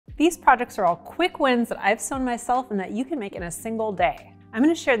These projects are all quick wins that I've sewn myself and that you can make in a single day. I'm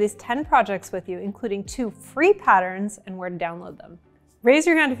going to share these 10 projects with you, including 2 free patterns and where to download them. Raise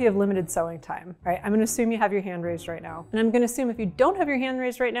your hand if you have limited sewing time. All right, I'm gonna assume you have your hand raised right now. And I'm gonna assume if you don't have your hand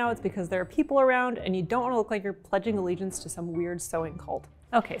raised right now, it's because there are people around and you don't wanna look like you're pledging allegiance to some weird sewing cult.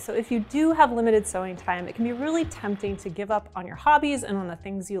 Okay, so if you do have limited sewing time, it can be really tempting to give up on your hobbies and on the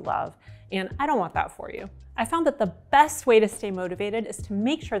things you love. And I don't want that for you. I found that the best way to stay motivated is to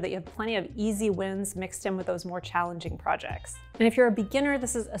make sure that you have plenty of easy wins mixed in with those more challenging projects. And if you're a beginner,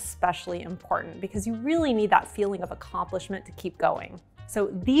 this is especially important because you really need that feeling of accomplishment to keep going. So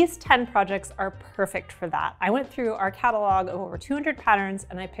these 10 projects are perfect for that. I went through our catalog of over 200 patterns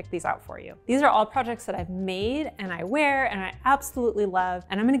and I picked these out for you. These are all projects that I've made and I wear and I absolutely love,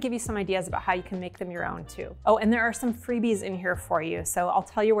 and I'm gonna give you some ideas about how you can make them your own too. Oh, and there are some freebies in here for you, so I'll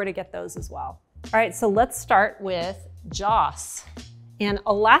tell you where to get those as well. All right, so let's start with Joss. And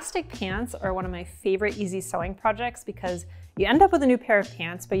elastic pants are one of my favorite easy sewing projects because you end up with a new pair of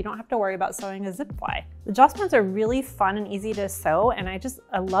pants, but you don't have to worry about sewing a zip fly. The Joss pants are really fun and easy to sew, and I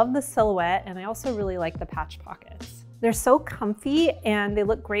love the silhouette, and I also really like the patch pockets. They're so comfy, and they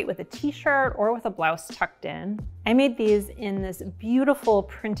look great with a t-shirt or with a blouse tucked in. I made these in this beautiful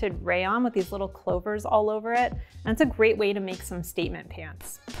printed rayon with these little clovers all over it, and it's a great way to make some statement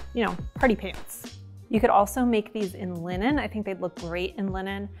pants. You know, party pants. You could also make these in linen. I think they'd look great in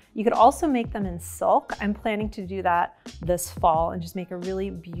linen. You could also make them in silk. I'm planning to do that this fall and just make a really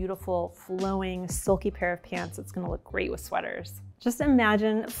beautiful, flowing, silky pair of pants that's gonna look great with sweaters. Just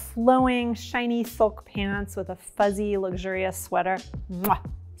imagine flowing, shiny silk pants with a fuzzy, luxurious sweater. Mwah.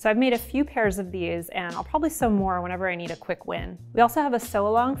 So I've made a few pairs of these and I'll probably sew more whenever I need a quick win. We also have a sew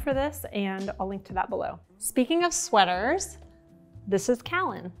along for this and I'll link to that below. Speaking of sweaters, this is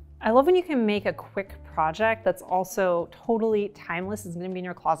Callen. I love when you can make a quick project that's also totally timeless. It's gonna be in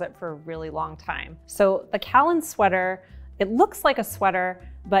your closet for a really long time. So the Callen sweater, it looks like a sweater,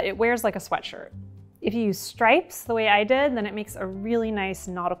 but it wears like a sweatshirt. If you use stripes the way I did, then it makes a really nice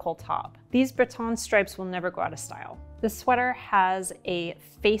nautical top. These Breton stripes will never go out of style. This sweater has a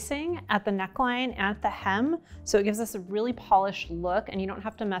facing at the neckline and at the hem, so it gives us a really polished look and you don't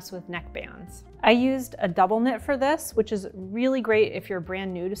have to mess with neck bands. I used a double knit for this, which is really great if you're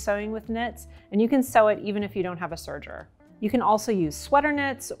brand new to sewing with knits, and you can sew it even if you don't have a serger. You can also use sweater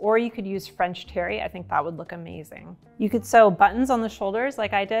knits, or you could use French terry. I think that would look amazing. You could sew buttons on the shoulders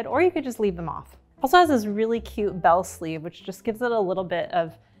like I did, or you could just leave them off. Also has this really cute bell sleeve, which just gives it a little bit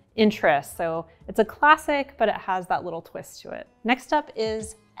of interest. So it's a classic, but it has that little twist to it. Next up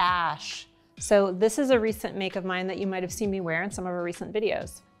is Ash. So this is a recent make of mine that you might have seen me wear in some of our recent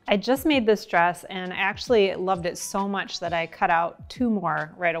videos. I just made this dress and I actually loved it so much that I cut out 2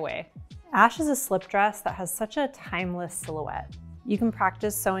 more right away. Ash is a slip dress that has such a timeless silhouette. You can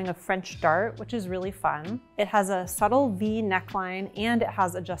practice sewing a French dart, which is really fun. It has a subtle V neckline and it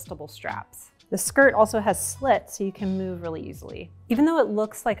has adjustable straps. The skirt also has slits so you can move really easily. Even though it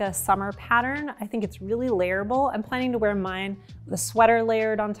looks like a summer pattern, I think it's really layerable. I'm planning to wear mine with a sweater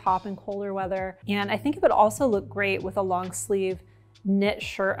layered on top in colder weather. And I think it would also look great with a long sleeve knit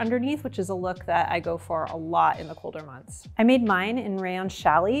shirt underneath, which is a look that I go for a lot in the colder months. I made mine in rayon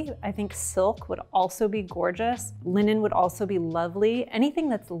challis. I think silk would also be gorgeous. Linen would also be lovely. Anything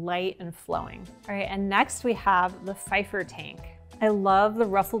that's light and flowing. All right, and next we have the Fifer tank. I love the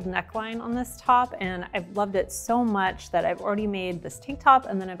ruffled neckline on this top and I've loved it so much that I've already made this tank top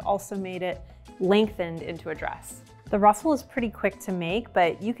and then I've also made it lengthened into a dress. The ruffle is pretty quick to make,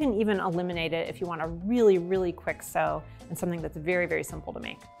 but you can even eliminate it if you want a really, really quick sew and something that's very, very simple to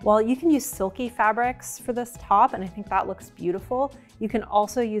make. While you can use silky fabrics for this top, and I think that looks beautiful, you can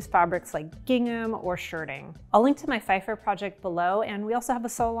also use fabrics like gingham or shirting. I'll link to my Fifer project below, and we also have a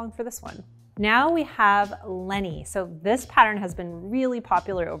sew along for this one. Now we have Lenny. So this pattern has been really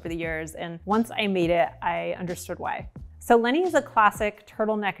popular over the years, and once I made it, I understood why. So Lenny is a classic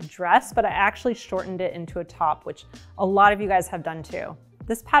turtleneck dress, but I actually shortened it into a top, which a lot of you guys have done too.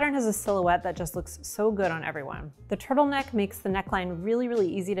 This pattern has a silhouette that just looks so good on everyone. The turtleneck makes the neckline really, really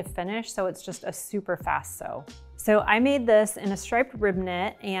easy to finish, so it's just a super fast sew. So I made this in a striped rib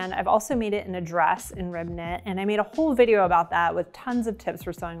knit, and I've also made it in a dress in rib knit, and I made a whole video about that with tons of tips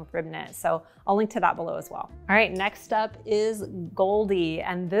for sewing with rib knit, so I'll link to that below as well. All right, next up is Goldie,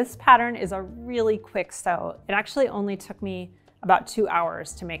 and this pattern is a really quick sew. It actually only took me about 2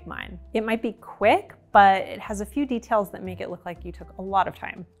 hours to make mine. It might be quick, but it has a few details that make it look like you took a lot of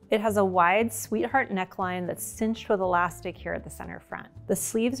time. It has a wide sweetheart neckline that's cinched with elastic here at the center front. The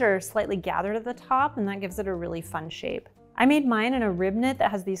sleeves are slightly gathered at the top, and that gives it a really fun shape. I made mine in a rib knit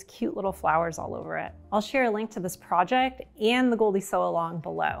that has these cute little flowers all over it. I'll share a link to this project and the Goldie sew along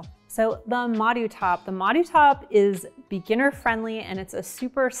below. So the Madhu top is beginner friendly and it's a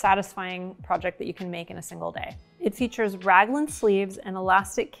super satisfying project that you can make in a single day. It features raglan sleeves and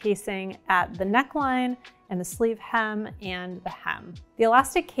elastic casing at the neckline and the sleeve hem and the hem. The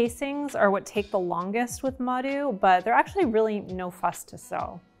elastic casings are what take the longest with Madhu, but they're actually really no fuss to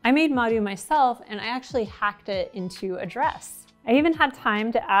sew. I made Madhu myself and I actually hacked it into a dress. I even had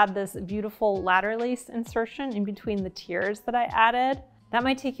time to add this beautiful ladder lace insertion in between the tiers that I added. That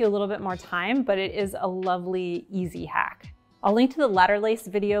might take you a little bit more time, but it is a lovely, easy hack. I'll link to the ladder lace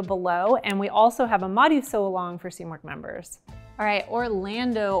video below, and we also have a Madhu sew along for Seamwork members. All right,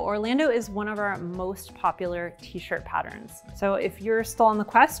 Orlando. Orlando is one of our most popular t-shirt patterns. So if you're still on the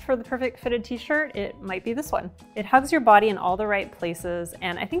quest for the perfect fitted t-shirt, it might be this one. It hugs your body in all the right places,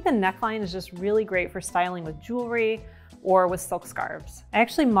 and I think the neckline is just really great for styling with jewelry or with silk scarves. I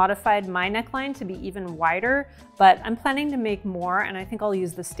actually modified my neckline to be even wider, but I'm planning to make more, and I think I'll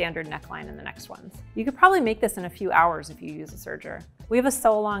use the standard neckline in the next ones. You could probably make this in a few hours if you use a serger. We have a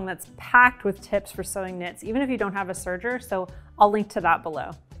sew along that's packed with tips for sewing knits, even if you don't have a serger, so I'll link to that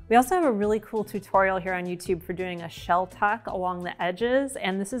below. We also have a really cool tutorial here on YouTube for doing a shell tuck along the edges,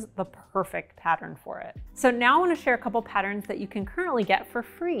 and this is the perfect pattern for it. So now I want to share a couple patterns that you can currently get for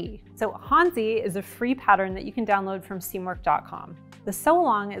free. So Hansie is a free pattern that you can download from seamwork.com. The sew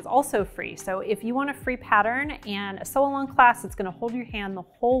along is also free, so if you want a free pattern and a sew along class that's going to hold your hand the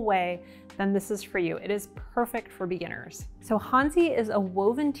whole way, then this is for you. It is perfect for beginners. So Hansie is a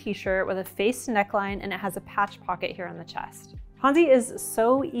woven t-shirt with a faced neckline and it has a patch pocket here on the chest. Hansie is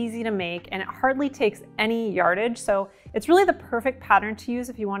so easy to make and it hardly takes any yardage, so it's really the perfect pattern to use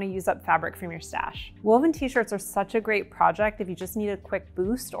if you want to use up fabric from your stash. Woven t-shirts are such a great project if you just need a quick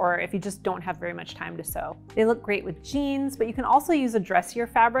boost or if you just don't have very much time to sew. They look great with jeans, but you can also use a dressier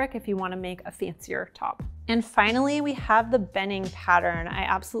fabric if you want to make a fancier top. And finally, we have the Benning pattern. I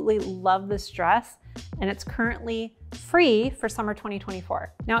absolutely love this dress and it's currently free for summer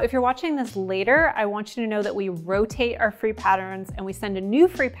 2024. Now, if you're watching this later, I want you to know that we rotate our free patterns and we send a new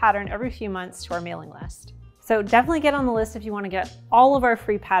free pattern every few months to our mailing list. So definitely get on the list if you want to get all of our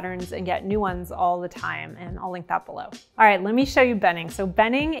free patterns and get new ones all the time, and I'll link that below. All right, let me show you Benning. So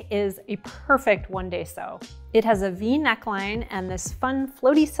Benning is a perfect one-day sew. It has a V neckline and this fun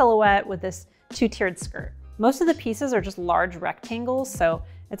floaty silhouette with this two-tiered skirt. Most of the pieces are just large rectangles, so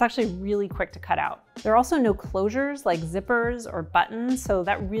it's actually really quick to cut out. There are also no closures like zippers or buttons, so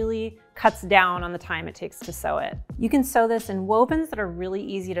that really cuts down on the time it takes to sew it. You can sew this in wovens that are really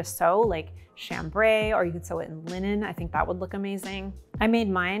easy to sew, like chambray, or you could sew it in linen. I think that would look amazing. I made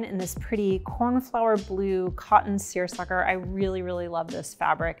mine in this pretty cornflower blue cotton seersucker. I really, really love this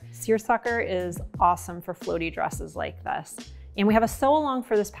fabric. Seersucker is awesome for floaty dresses like this. And we have a sew along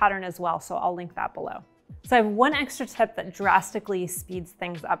for this pattern as well, so I'll link that below. So I have one extra tip that drastically speeds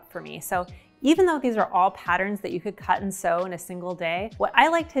things up for me. So even though these are all patterns that you could cut and sew in a single day, what I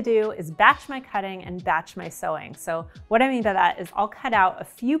like to do is batch my cutting and batch my sewing. So what I mean by that is I'll cut out a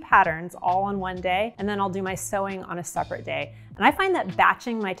few patterns all on one day, and then I'll do my sewing on a separate day. And I find that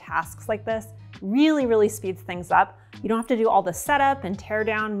batching my tasks like this really, really speeds things up. You don't have to do all the setup and tear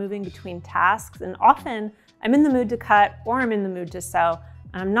down moving between tasks. And often I'm in the mood to cut or I'm in the mood to sew,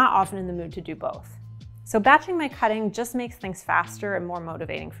 and I'm not often in the mood to do both. So batching my cutting just makes things faster and more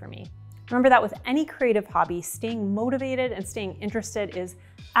motivating for me. Remember that with any creative hobby, staying motivated and staying interested is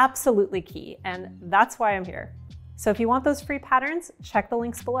absolutely key, and that's why I'm here. So if you want those free patterns, check the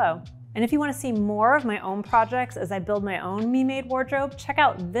links below. And if you want to see more of my own projects as I build my own me-made wardrobe, check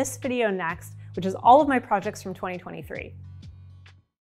out this video next, which is all of my projects from 2023.